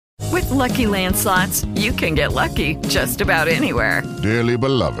Lucky Land Slots, you can get lucky just about anywhere. Dearly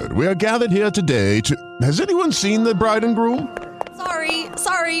beloved, we are gathered here today to... Has anyone seen the bride and groom?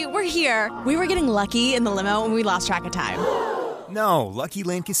 Sorry, we're here. We were getting lucky in the limo and we lost track of time. No, Lucky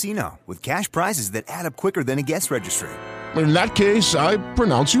Land Casino, with cash prizes that add up quicker than a guest registry. In that case, I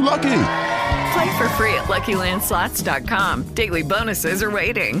pronounce you lucky. Play for free at LuckyLandSlots.com. Daily bonuses are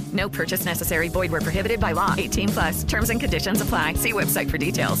waiting. No purchase necessary. Void where prohibited by law. 18+. Terms and conditions apply. See website for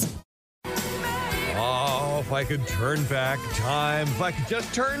details. Oh, if I could turn back time. If I could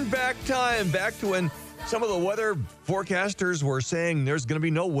just turn back time. Back to when some of the weather forecasters were saying there's going to be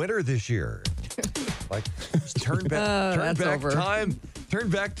no winter this year. Like, just turn back time. Turn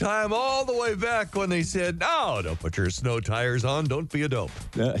back time all the way back when they said, no, don't put your snow tires on. Don't be a dope.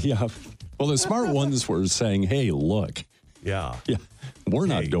 Yeah. Well, the smart ones were saying, hey, look. Yeah. We're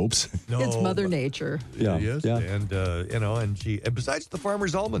not dopes. No, it's Mother Nature. Yeah. Yes. Yeah. And, and besides the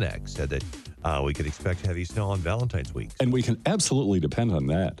Farmer's Almanac said that we could expect heavy snow on Valentine's week. And we can absolutely depend on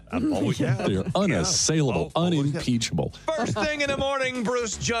that. They're unassailable, unimpeachable. First thing in the morning,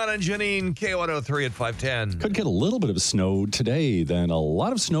 Bruce, John, and Janine, K103 at 510. Could get a little bit of snow today, then a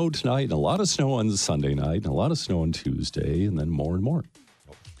lot of snow tonight, and a lot of snow on Sunday night, and a lot of snow on Tuesday, and then more and more.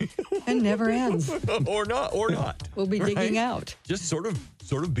 And never ends. or not. We'll be digging out. Just sort of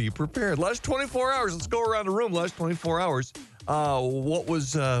be prepared. Last 24 hours. Let's go around the room. Last 24 hours. What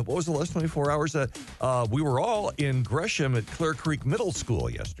was the last 24 hours? We were all in Gresham at Clear Creek Middle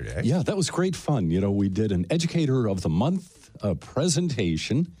School yesterday. Yeah, that was great fun. You know, we did an Educator of the Month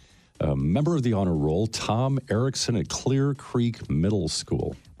presentation. A member of the honor roll, Tom Erickson at Clear Creek Middle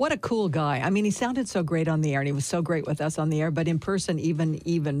School. What a cool guy. I mean, he sounded so great on the air, and he was so great with us on the air, but in person,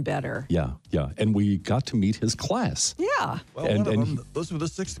 even better. Yeah. And we got to meet his class. Yeah. Well, those were the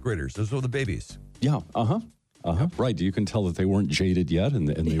sixth graders. Those were the babies. Yeah, right. You can tell that they weren't jaded yet, and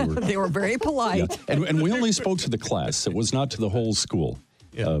they were... They were very polite. Yeah. And we only spoke to the class. It was not to the whole school.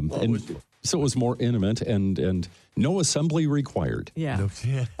 Yeah. So it was more intimate and no assembly required. Yeah.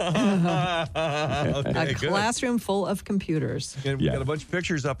 A classroom full of computers. And we got a bunch of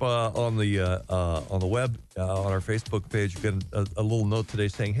pictures up on the web, on our Facebook page. You got a little note today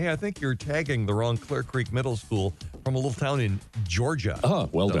saying, hey, I think you're tagging the wrong Clear Creek Middle School from a little town in Georgia. Oh,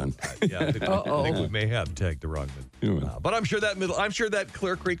 well done. Yeah, I think we may have tagged the wrong one. But I'm sure that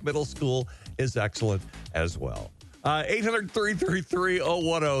Clear Creek Middle School is excellent as well.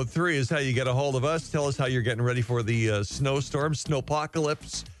 800-333-0103 is how you get a hold of us. Tell us how you're getting ready for the snowstorm.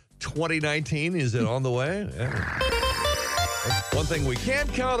 Snowpocalypse 2019. Is it on the way? Yeah. One thing we can't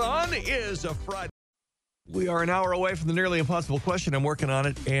count on is a Friday. We are an hour away from the nearly impossible question. I'm working on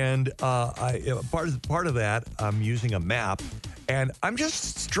it, and part of that, I'm using a map, and I'm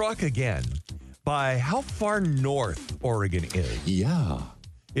just struck again by how far north Oregon is. Yeah.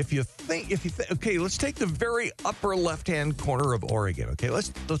 If you think, okay, let's take the very upper left-hand corner of Oregon. Okay, let's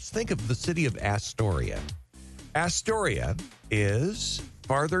think of the city of Astoria. Astoria is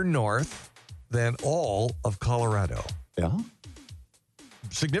farther north than all of Colorado. Yeah.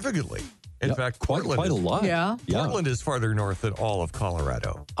 Significantly. In fact, quite a lot. Yeah. Portland is farther north than all of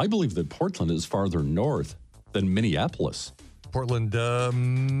Colorado. I believe that Portland is farther north than Minneapolis. Portland,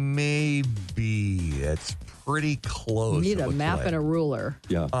 maybe. It's pretty close. We need a map and a ruler.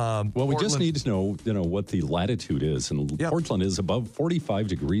 Yeah. Well, we just need to know, what the latitude is. And Portland is above 45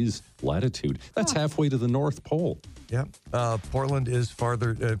 degrees latitude. That's halfway to the North Pole. Yeah. Portland is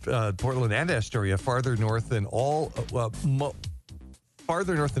Portland and Astoria farther north than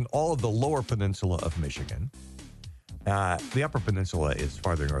farther north than all of the lower peninsula of Michigan. The upper peninsula is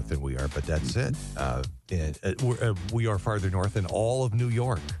farther north than we are, but that's it. We are farther north than all of New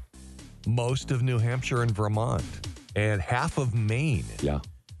York, most of New Hampshire and Vermont, and half of Maine. Yeah.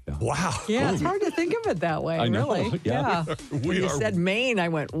 Wow. Yeah, it's hard to think of it that way, I know, really. yeah. When you said Maine, I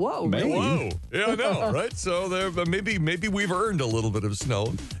went, whoa, Maine. Whoa. Yeah, I know, right? So maybe we've earned a little bit of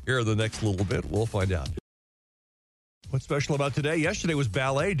snow here in the next little bit. We'll find out. What's special about today? Yesterday was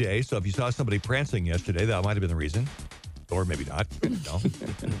ballet day, so if you saw somebody prancing yesterday, that might have been the reason. Or maybe not. No.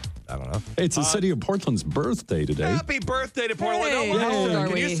 I don't know. It's the city of Portland's birthday today. Happy birthday to Portland. Hey,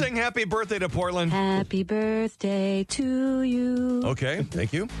 Can you sing happy birthday to Portland? Happy birthday to you. Okay,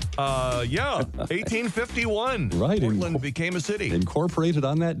 thank you. 1851. Right. Portland became a city. Incorporated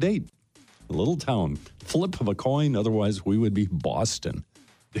on that date. A little town. Flip of a coin, otherwise we would be Boston.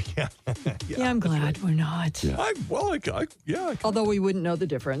 Yeah, I'm glad we're not. Yeah. Although we wouldn't know the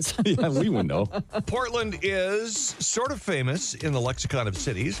difference. Yeah, we would know. Portland is sort of famous in the lexicon of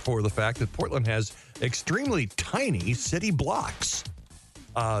cities for the fact that Portland has extremely tiny city blocks.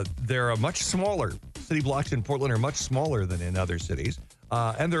 They're much smaller. City blocks in Portland are much smaller than in other cities.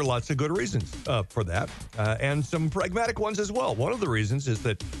 And there are lots of good reasons for that, and some pragmatic ones as well. One of the reasons is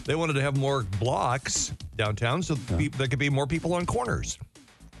that they wanted to have more blocks downtown so there could be more people on corners.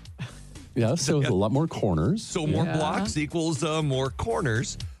 Yeah, so a lot more corners. So more blocks equals more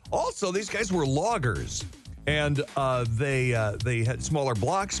corners. Also, these guys were loggers, and they had smaller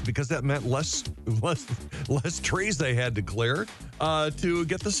blocks because that meant less trees they had to clear to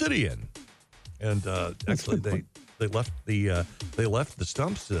get the city in. And actually, they left the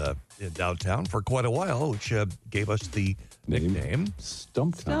stumps in downtown for quite a while, which gave us the nickname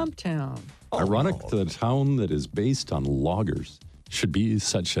Stumptown. Stumptown. Ironic that a town that is based on loggers should be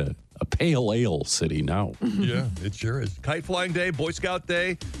such a pale ale city now. Yeah, it sure is. Kite Flying Day, Boy Scout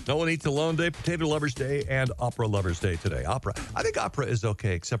Day, No One Eats Alone Day, Potato Lovers Day, and Opera Lovers Day today. Opera. I think opera is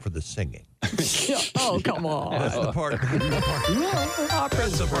okay except for the singing. Oh, come on. That's the part.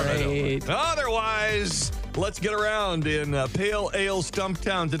 Opera's great. Otherwise, let's get around in Pale Ale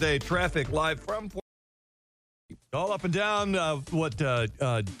Stumptown today. Traffic live from all up and down what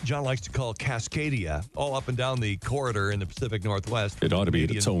John likes to call Cascadia, all up and down the corridor in the Pacific Northwest. It ought to be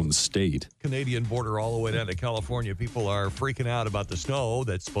its own state. Canadian border all the way down to California. People are freaking out about the snow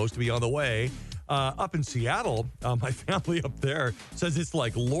that's supposed to be on the way. Up in Seattle, my family up there says it's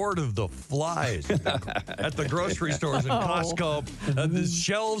like Lord of the Flies at the grocery stores and Costco. The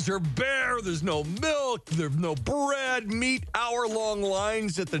shelves are bare. There's no milk. There's no bread, meat, hour-long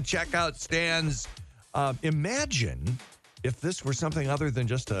lines at the checkout stands. Imagine if this were something other than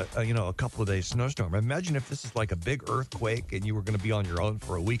just a couple of days snowstorm. Imagine if this is like a big earthquake and you were going to be on your own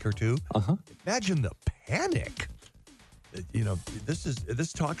for a week or two. Imagine the panic.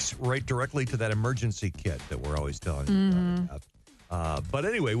 This talks right directly to that emergency kit that we're always telling you about. But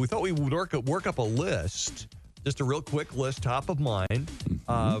anyway, we thought we would work up a list, just a real quick list, top of mind,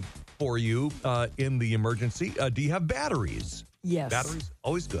 for you in the emergency. Do you have batteries? Yes. Batteries,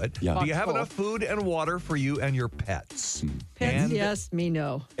 always good. Yeah. Do you have enough food and water for you and your pets? Pets, yes, me,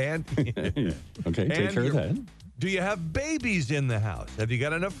 no. And Okay, take care of that. Do you have babies in the house? Have you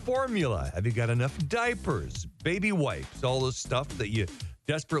got enough formula? Have you got enough diapers, baby wipes, all the stuff that you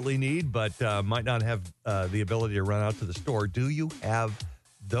desperately need but might not have the ability to run out to the store? Do you have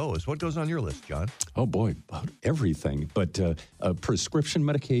those? What goes on your list, John? Oh, boy, about everything. But prescription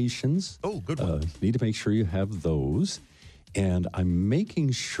medications. Oh, good one. Need to make sure you have those. And I'm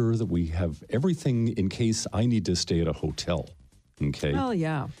making sure that we have everything in case I need to stay at a hotel. Okay. Oh,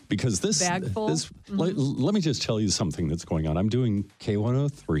 yeah. Because let me just tell you something that's going on. I'm doing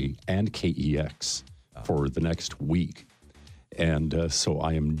K103 and KEX for the next week. And so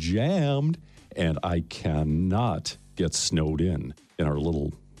I am jammed and I cannot get snowed in our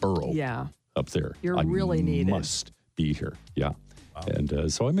little burrow up there. You're really needed. I must be here. Yeah. Wow.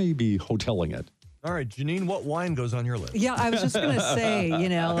 And so I may be hoteling it. All right, Janine, what wine goes on your list? Yeah, I was just going to say,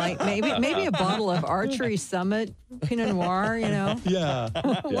 like maybe a bottle of Archery Summit Pinot Noir, Yeah.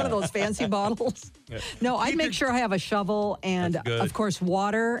 One of those fancy bottles. No, I'd make sure I have a shovel and, of course,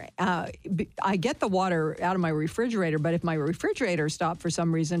 water. I get the water out of my refrigerator, but if my refrigerator stopped for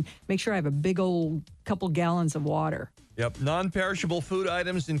some reason, make sure I have a big old couple gallons of water. Yep, non-perishable food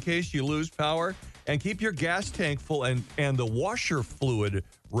items in case you lose power, and keep your gas tank full and the washer fluid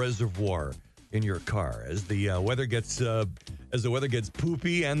reservoir in your car as the weather gets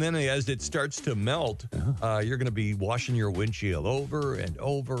poopy, and then as it starts to melt, you're going to be washing your windshield over and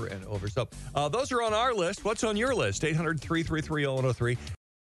over and over. So those are on our list. What's on your list? 800-333-0103.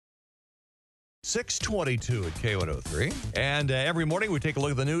 622 at K103. And every morning we take a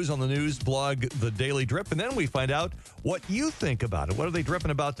look at the news on the news blog, The Daily Drip, and then we find out what you think about it. What are they dripping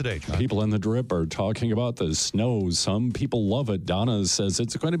about today, John? People in the drip are talking about the snow. Some people love it. Donna says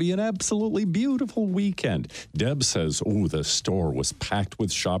it's going to be an absolutely beautiful weekend. Deb says, the store was packed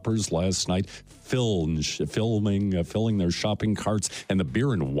with shoppers last night, filling their shopping carts, and the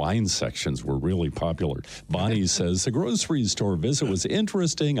beer and wine sections were really popular. Bonnie says the grocery store visit was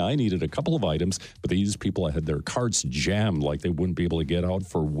interesting. I needed a couple of items, but these people had their carts jammed like they wouldn't be able to get out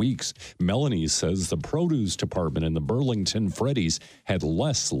for weeks. Melanie says the produce department in the Burlington Freddy's had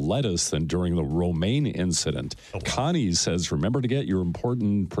less lettuce than during the Romaine incident. Oh, wow. Connie says, remember to get your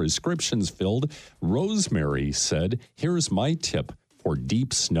important prescriptions filled. Rosemary said, here's my tip for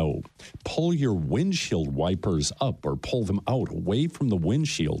deep snow. Pull your windshield wipers up or pull them out away from the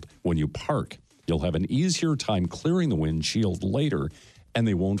windshield when you park. You'll have an easier time clearing the windshield later, and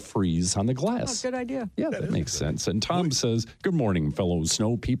they won't freeze on the glass. Oh, good idea. Yeah, that makes sense. And Tom says, good morning, fellow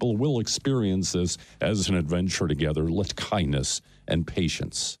snow people. We'll experience this as an adventure together. Let kindness and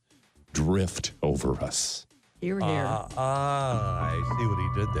patience drift over us. Hear, hear. I see what he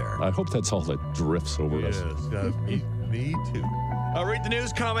did there. I hope that's all that drifts over us. Yes, me too. Read the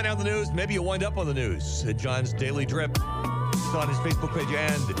news, comment on the news. Maybe you'll wind up on the news at John's Daily Drip. It's on his Facebook page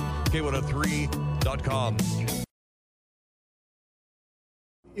and K103.com.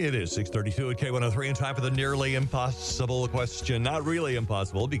 It is 6:32 at K103 and time for the nearly impossible question. Not really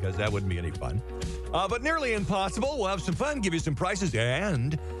impossible because that wouldn't be any fun. But nearly impossible. We'll have some fun, give you some prizes,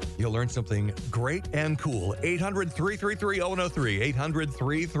 and you'll learn something great and cool. 800-333-0103.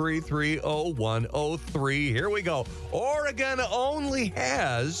 800-333-0103. Here we go. Oregon only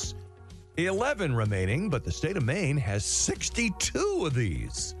has 11 remaining, but the state of Maine has 62 of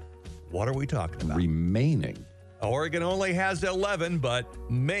these. What are we talking about? Remaining. Oregon only has 11, but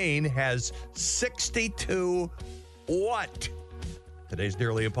Maine has 62. What? Today's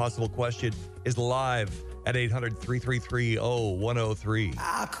nearly impossible question is live at 800-333-0103.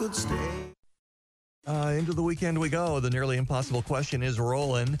 I could stay. Into the weekend we go. The nearly impossible question is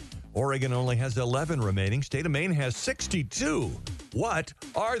rolling. Oregon only has 11 remaining. State of Maine has 62. What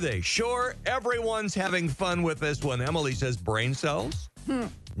are they? Sure, everyone's having fun with this one. Emily says brain cells. No,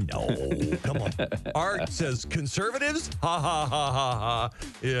 come on. Art says conservatives? Ha, ha, ha, ha, ha.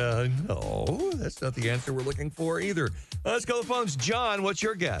 Yeah, no, that's not the answer we're looking for either. Let's go to the phones. John, what's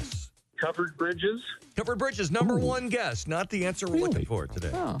your guess? Covered bridges. Covered bridges, number one guess. Not the answer we're looking for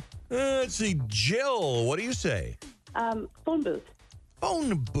today. Oh. Let's see. Jill, what do you say? Phone booth.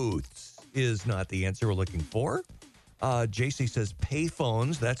 Phone booths is not the answer we're looking for. JC says pay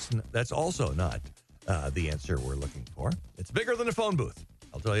phones. That's also not the answer we're looking for. It's bigger than a phone booth.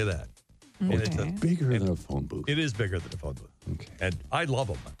 I'll tell you that. Okay. And it's Bigger than a phone booth. It is bigger than a phone booth. Okay. And I love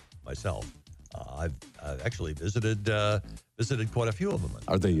them myself. I've actually visited quite a few of them.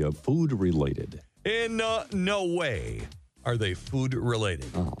 Are they food related? In no way are they food related.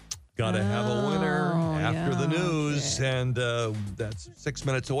 Oh. Gotta have a winner after the news, okay. and that's 6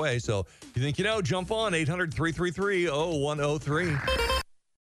 minutes away. So if you think you know, jump on 800-333-0103.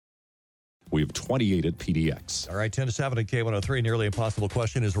 We have 28 at PDX. All right, 10 to 7 at K103. Nearly impossible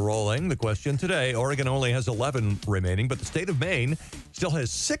question is rolling. The question today, Oregon only has 11 remaining, but the state of Maine still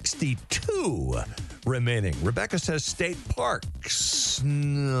has 62 remaining. Rebecca says state parks.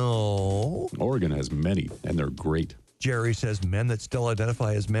 No. Oregon has many, and they're great. Jerry says men that still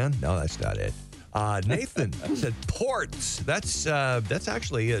identify as men. No, that's not it. Nathan said ports. That's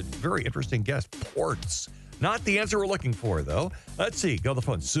actually a very interesting guess. Ports. Not the answer we're looking for, though. Let's see. Go to the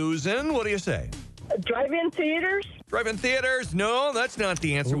phone. Susan, what do you say? Drive-in theaters. Drive-in theaters? No, that's not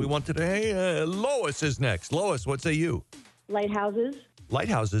the answer we want today. Lois is next. Lois, what say you? Lighthouses.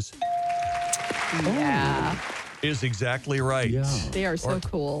 Lighthouses Yeah. is exactly right. Yeah. They are so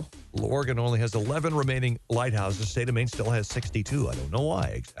cool. Oregon only has 11 remaining lighthouses. State of Maine still has 62. I don't know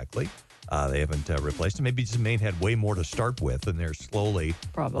why exactly. They haven't replaced them. Maybe just Maine had way more to start with, and they're slowly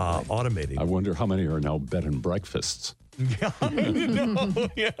automating. I wonder how many are now bed and breakfasts. Yeah, I know.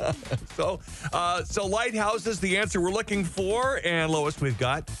 Yeah. So lighthouses, the answer we're looking for. And Lois, we've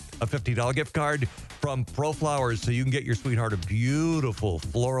got a $50 gift card from Pro Flowers, so you can get your sweetheart a beautiful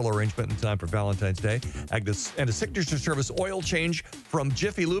floral arrangement in time for Valentine's Day. And a signature service oil change from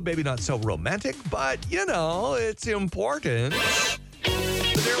Jiffy Lube. Maybe not so romantic, but, you know, it's important.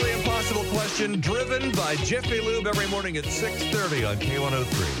 The nearly impossible question, driven by Jiffy Lube every morning at 6:30 on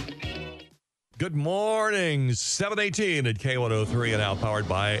K103. Good morning, 718 at K103 and now powered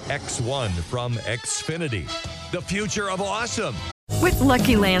by X1 from Xfinity. The future of awesome. With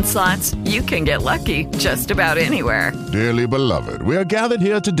Lucky Land Slots, you can get lucky just about anywhere. Dearly beloved, we are gathered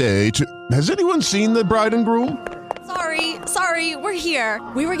here today to... Has anyone seen the bride and groom? Sorry, we're here.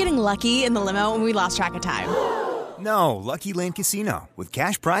 We were getting lucky in the limo and we lost track of time. No, Lucky Land Casino, with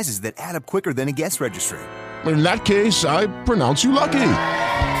cash prizes that add up quicker than a guest registry. In that case, I pronounce you lucky.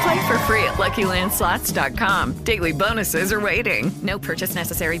 Play for free at LuckyLandSlots.com. Daily bonuses are waiting. No purchase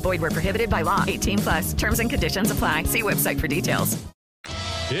necessary. Void where prohibited by law. 18+. Terms and conditions apply. See website for details.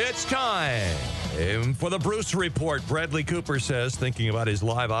 It's time for the Bruce Report. Bradley Cooper says thinking about his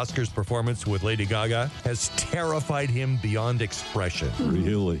live Oscars performance with Lady Gaga has terrified him beyond expression.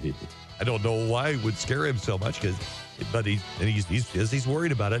 Really? I don't know why it would scare him so much, but he's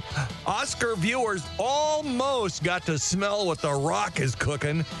worried about it. Oscar viewers almost got to smell what The Rock is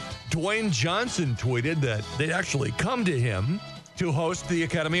cooking. Dwayne Johnson tweeted that they'd actually come to him to host the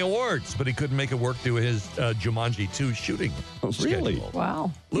Academy Awards, but he couldn't make it work due to his Jumanji 2 shooting Really? schedule.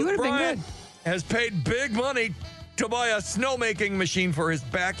 Wow. He Luke would have been Bryan good. has paid big money to buy a snowmaking machine for his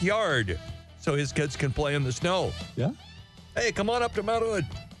backyard so his kids can play in the snow. Yeah? Hey, come on up to Mount Hood.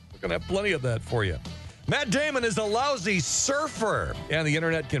 We're going to have plenty of that for you. Matt Damon is a lousy surfer, and the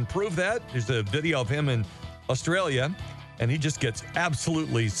internet can prove that. There's a video of him in Australia, and he just gets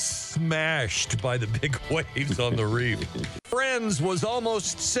absolutely smashed by the big waves on the reef. Friends was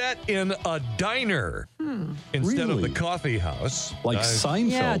almost set in a diner instead of the Really? coffee house. Like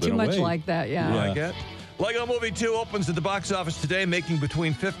Seinfeld, Yeah, too in a much way. like that. Yeah. Like it? Lego Movie 2 opens at the box office today, making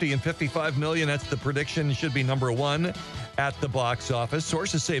between 50 and 55 million. That's the prediction. It should be number one at the box office.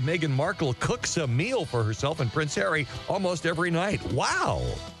 Sources say Meghan Markle cooks a meal for herself and Prince Harry almost every night. Wow.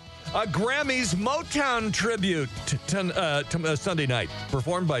 A Grammys Motown tribute to Sunday night,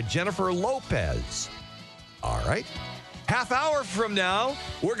 performed by Jennifer Lopez. All right. Half hour from now,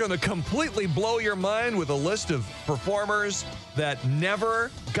 we're going to completely blow your mind with a list of performers that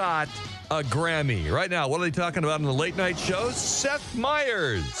never got a Grammy. Right now, what are they talking about in the late night shows? Seth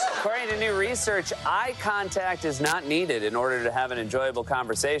Meyers. According to new research, eye contact is not needed in order to have an enjoyable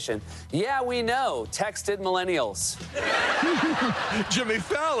conversation. Yeah, we know. Texted millennials. Jimmy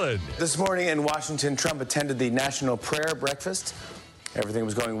Fallon. This morning in Washington, Trump attended the National Prayer Breakfast. Everything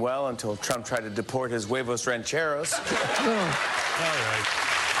was going well until Trump tried to deport his huevos rancheros. All right.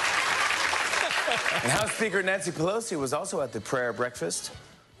 And House Speaker Nancy Pelosi was also at the prayer breakfast.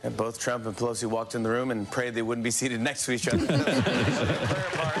 And both Trump and Pelosi walked in the room and prayed they wouldn't be seated next to each other. That's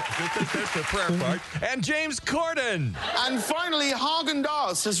the prayer part. And James Corden. And finally,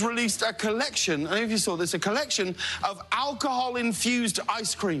 Haagen-Dazs has released a collection, I don't know if you saw this, a collection of alcohol-infused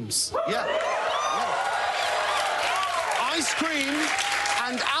ice creams. Yeah. Ice cream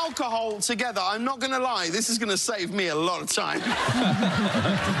and alcohol together. I'm not going to lie, this is going to save me a lot of time.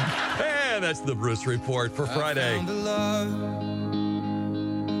 And that's the Bruce Report for Friday. I found a love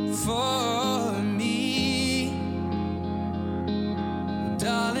for me.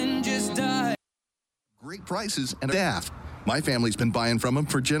 Darling, just die. Great prices and staff. My family's been buying from them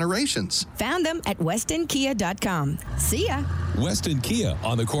for generations. Found them at WestonKia.com. See ya. Weston Kia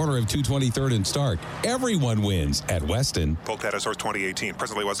on the corner of 223rd and Stark. Everyone wins at Weston. Polk Data Source 2018.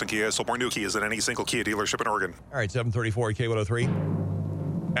 Presently, Weston Kia has sold more new Kias than any single Kia dealership in Oregon. All right, 734 K103.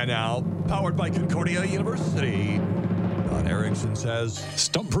 And now, powered by Concordia University, Don Erickson says,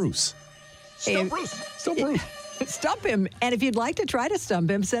 Stump Bruce. Stump Bruce. Stump Bruce. Stump him. And if you'd like to try to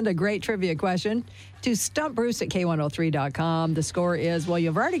stump him, send a great trivia question to stumpbruce at K103.com. The score is, well,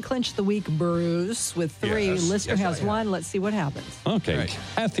 you've already clinched the week, Bruce, with 3. Yes. Listener Yes, has I 1. Let's see what happens. Okay. Right.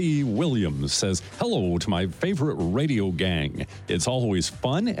 Kathy Williams says, hello to my favorite radio gang. It's always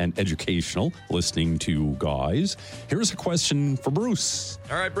fun and educational listening to you guys. Here's a question for Bruce.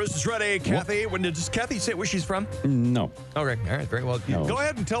 All right, Bruce is ready. Kathy, does Kathy say where she's from? No. Okay, all right, very well. No. Go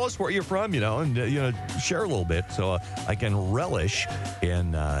ahead and tell us where you're from, and share a little bit so I can relish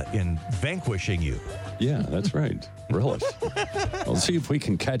in vanquishing you. Yeah, that's right. Relish. Let's see if we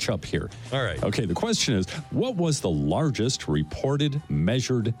can catch up here. All right. Okay, the question is, what was the largest reported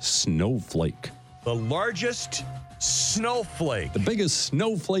measured snowflake? The largest snowflake. The biggest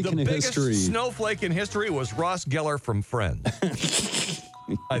snowflake in history. The biggest snowflake in history was Ross Geller from Friends.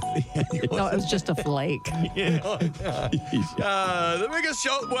 No, it was just a flake. The biggest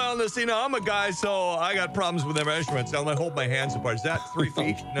show. Well, I'm a guy, so I got problems with the measurements. I'm gonna hold my hands apart. Is that 3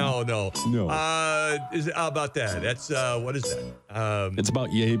 feet? No. No. How about that? That's what is that? It's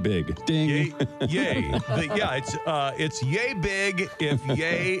about yay big. Ding. Yay. It's yay big if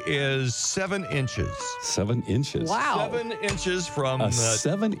yay is 7 inches. 7 inches. Wow. 7 inches from A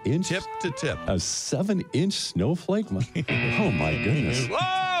 7-inch tip to tip. A 7-inch snowflake? Oh my goodness.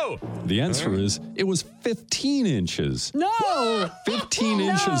 Whoa! The answer is it was 15 inches. No! 15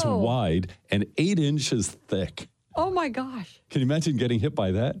 inches wide and 8 inches thick. Oh, my gosh. Can you imagine getting hit by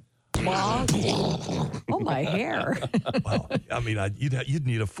that? Oh, my hair. Wow. I mean, you'd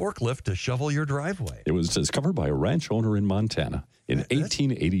need a forklift to shovel your driveway. It was discovered by a ranch owner in Montana in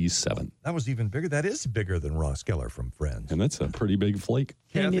 1887. That was even bigger. That is bigger than Ross Geller from Friends. And that's a pretty big flake.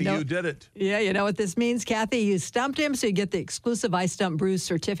 Kathy, you know- you did it. Yeah, you know what this means, Kathy? You stumped him, so you get the exclusive I Stumped Bruce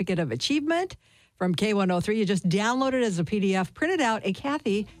Certificate of Achievement from K103. You just download it as a PDF, print it out, and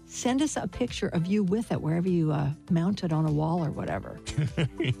Kathy, send us a picture of you with it, wherever you mount it on a wall or whatever.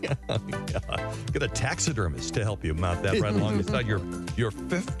 Yeah. Get a taxidermist to help you mount that right alongside your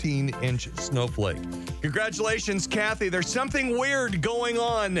 15-inch snowflake. Congratulations, Kathy. There's something weird going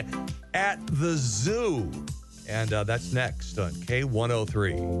on at the zoo. And that's next on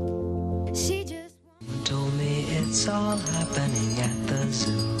K103. She just told me it's all happening at the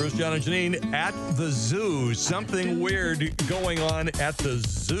zoo. Bruce, John, and Janine at the zoo. Something weird going on at the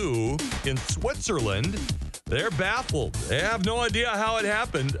zoo in Switzerland. They're baffled. They have no idea how it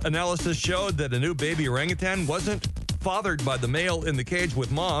happened. Analysis showed that a new baby orangutan wasn't fathered by the male in the cage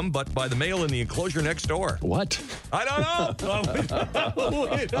with mom, but by the male in the enclosure next door. What? I don't know.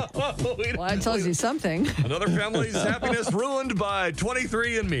 Well, that tells you something. Another family's happiness ruined by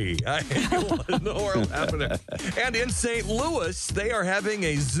 23andMe. I don't know where it'll happen there. And in St. Louis, they are having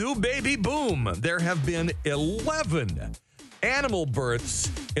a zoo baby boom. There have been 11 animal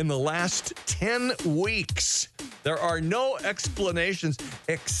births in the last 10 weeks. There are no explanations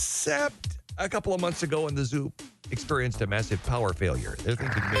except a couple of months ago when the zoo experienced a massive power failure. They're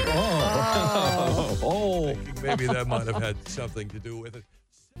thinking maybe that might have had something to do with it.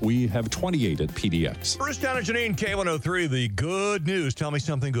 We have 28 at PDX. Bruce, John, and Janine, K103, the good news. Tell me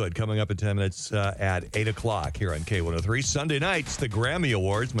something good coming up in 10 minutes at 8 o'clock here on K103. Sunday nights, the Grammy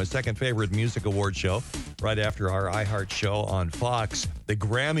Awards, my second favorite music award show, right after our iHeart show on Fox. The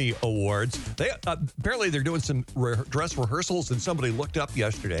Grammy Awards. Apparently, they're doing some dress rehearsals, and somebody looked up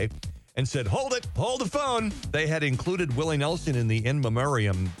yesterday and said, hold the phone. They had included Willie Nelson in the in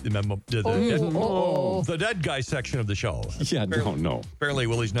memoriam, the dead guy section of the show. Yeah, no. Apparently,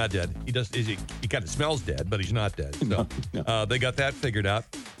 Willie's not dead. He kind of smells dead, but he's not dead. So they got that figured out.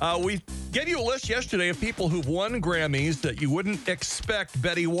 We gave you a list yesterday of people who've won Grammys that you wouldn't expect.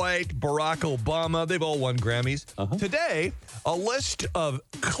 Betty White, Barack Obama, they've all won Grammys. Today, a list of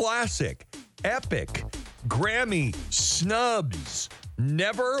classic, epic Grammy snubs.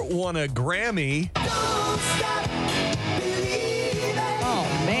 Never won a Grammy. Oh,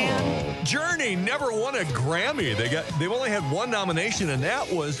 man. Journey never won a Grammy. They've only had one nomination, and that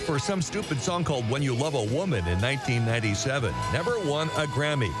was for some stupid song called When You Love a Woman in 1997. Never won a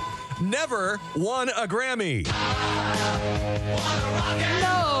Grammy. Never won a Grammy.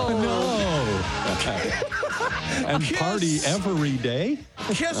 No. And Kiss. party every day?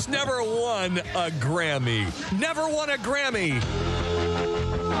 Kiss never won a Grammy. Never won a Grammy.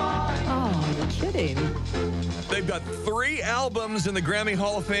 Oh, you're kidding. They've got 3 albums in the Grammy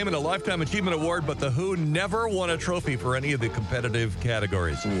Hall of Fame and a Lifetime Achievement Award, but The Who never won a trophy for any of the competitive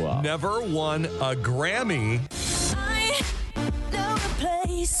categories. Wow. Never won a Grammy.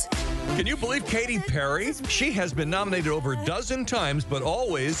 Can you believe Katy Perry? She has been nominated over a dozen times, but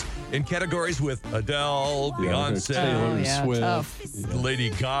always in categories with Adele, Beyonce, Taylor Swift, Lady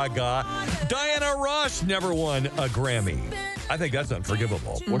Gaga. Diana Ross never won a Grammy. I think that's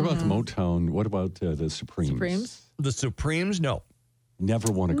unforgivable. What about the Motown? What about the Supremes? The Supremes? No.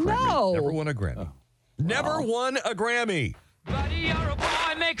 Never won a Grammy. No. Never won a Grammy. Never won a Grammy.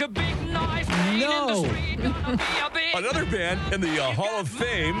 No. Another band in the Hall of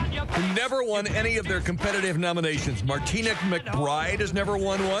Fame who never won any of their competitive nominations. Martina McBride has never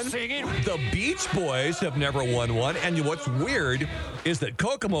won one. The Beach Boys have never won one. And what's weird is that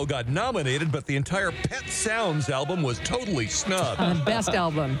Kokomo got nominated, but the entire Pet Sounds album was totally snubbed. Best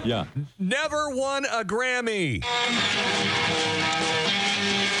album. Yeah. Never won a Grammy.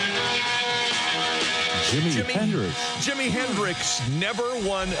 Jimi Hendrix never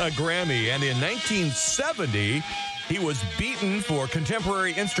won a Grammy, and in 1970, he was beaten for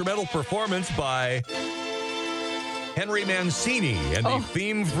contemporary instrumental performance by Henry Mancini and the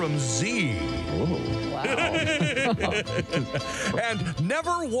theme from Z. Oh, wow. And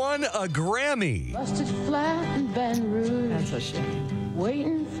never won a Grammy. Busted flat in Baton Rouge. That's a shame.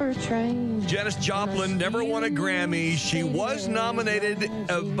 Waiting for a train. Janis Joplin never won a Grammy. She was nominated,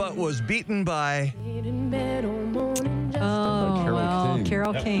 but was beaten by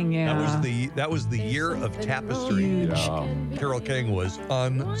Carole King, yeah. That was the year of Tapestry. Yeah. Carole King was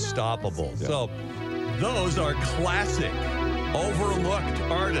unstoppable. Yeah. So those are classic, overlooked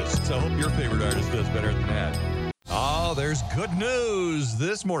artists. I hope your favorite artist does better than that. Oh, there's good news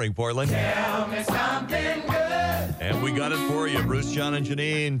this morning, Portland. Tell me something good. And we got it for you, Bruce, John, and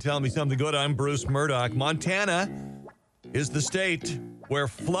Janine. Tell me something good. I'm Bruce Murdoch. Montana is the state where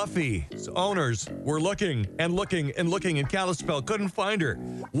Fluffy's owners were looking and looking and looking in Kalispell. Couldn't find her.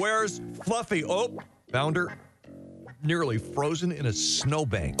 Where's Fluffy? Oh, found her. Nearly frozen in a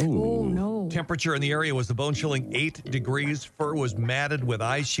snowbank. Oh, no. Temperature in the area was the bone-chilling 8 degrees. Fur was matted with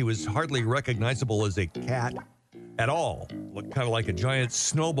ice. She was hardly recognizable as a cat at all. Looked kind of like a giant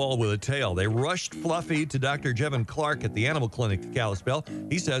snowball with a tail. They rushed Fluffy to Dr. Jevin Clark at the animal clinic at Kalispell.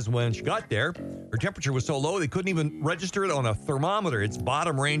 He says when she got there, her temperature was so low they couldn't even register it on a thermometer. Its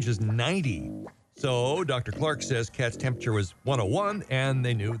bottom range is 90. So Dr. Clark says cat's temperature was 101, and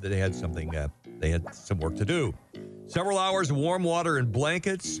they knew that they had some work to do. Several hours of warm water and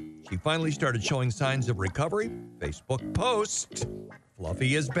blankets. She finally started showing signs of recovery. Facebook post.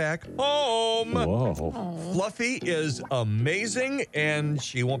 Fluffy is back home. Whoa. Fluffy is amazing, and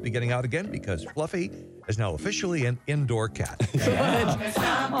she won't be getting out again because Fluffy is now officially an indoor cat.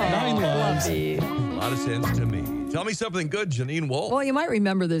 9 lives. A lot of sense to me. Tell me something good, Janine Wolf. Well, you might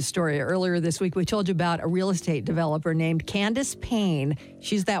remember this story. Earlier this week, we told you about a real estate developer named Candace Payne.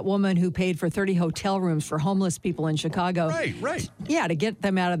 She's that woman who paid for 30 hotel rooms for homeless people in Chicago. Right. Yeah, to get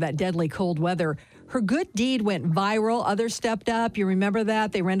them out of that deadly cold weather. Her good deed went viral. Others stepped up. You remember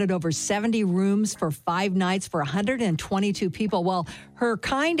that? They rented over 70 rooms for 5 nights for 122 people. Well, her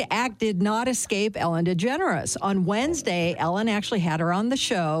kind act did not escape Ellen DeGeneres. On Wednesday, Ellen actually had her on the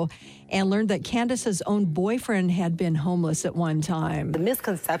show and learned that Candace's own boyfriend had been homeless at one time. The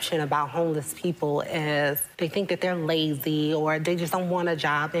misconception about homeless people is they think that they're lazy or they just don't want a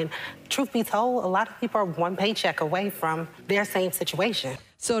job. And truth be told, a lot of people are one paycheck away from their same situation.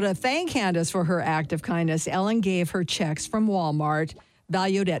 So to thank Candace for her act of kindness, Ellen gave her checks from Walmart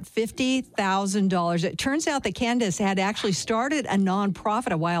valued at $50,000. It turns out that Candace had actually started a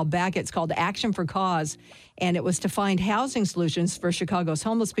nonprofit a while back. It's called Action for Cause, and it was to find housing solutions for Chicago's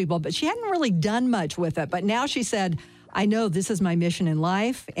homeless people, but she hadn't really done much with it. But now she said, I know this is my mission in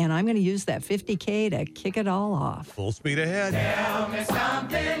life, and I'm going to use that $50K to kick it all off. Full speed ahead. Tell me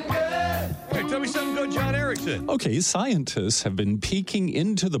something good. Hey, tell me something good, John Erickson. Okay, scientists have been peeking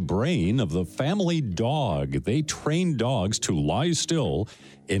into the brain of the family dog. They train dogs to lie still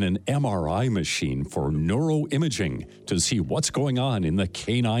in an MRI machine for neuroimaging to see what's going on in the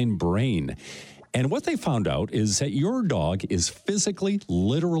canine brain. And what they found out is that your dog is physically,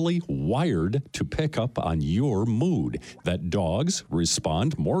 literally wired to pick up on your mood. That dogs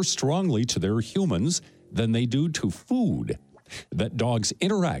respond more strongly to their humans than they do to food. That dogs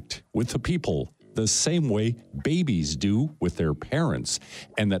interact with the people the same way babies do with their parents.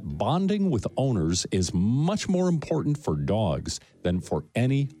 And that bonding with owners is much more important for dogs than for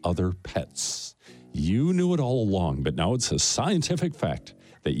any other pets. You knew it all along, but now it's a scientific fact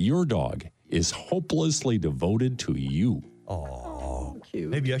that your dog is hopelessly devoted to you. Oh,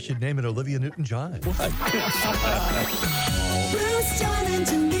 maybe I should name it Olivia Newton-John. Bruce, John, and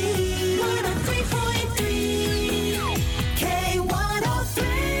Janine, 103.3,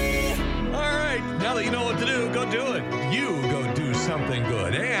 K103. All right, now that you know what to do, go do it. You go do something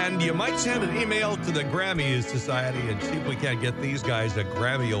good. And you might send an email to the Grammy Society and see if we can't get these guys a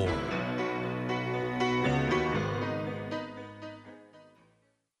Grammy Award.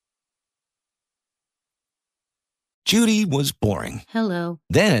 Judy was boring. Hello.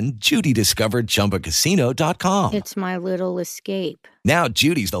 Then Judy discovered ChumbaCasino.com. It's my little escape. Now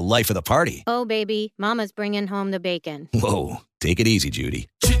Judy's the life of the party. Oh, baby, mama's bringing home the bacon. Whoa, take it easy, Judy.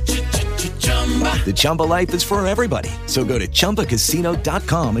 The Chumba life is for everybody. So go to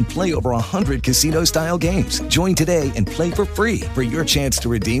ChumbaCasino.com and play over 100 casino-style games. Join today and play for free for your chance to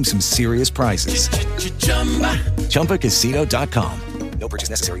redeem some serious prizes. ChumbaCasino.com. No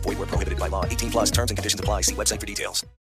purchase necessary. Void where prohibited by law. 18+ terms and conditions apply. See website for details.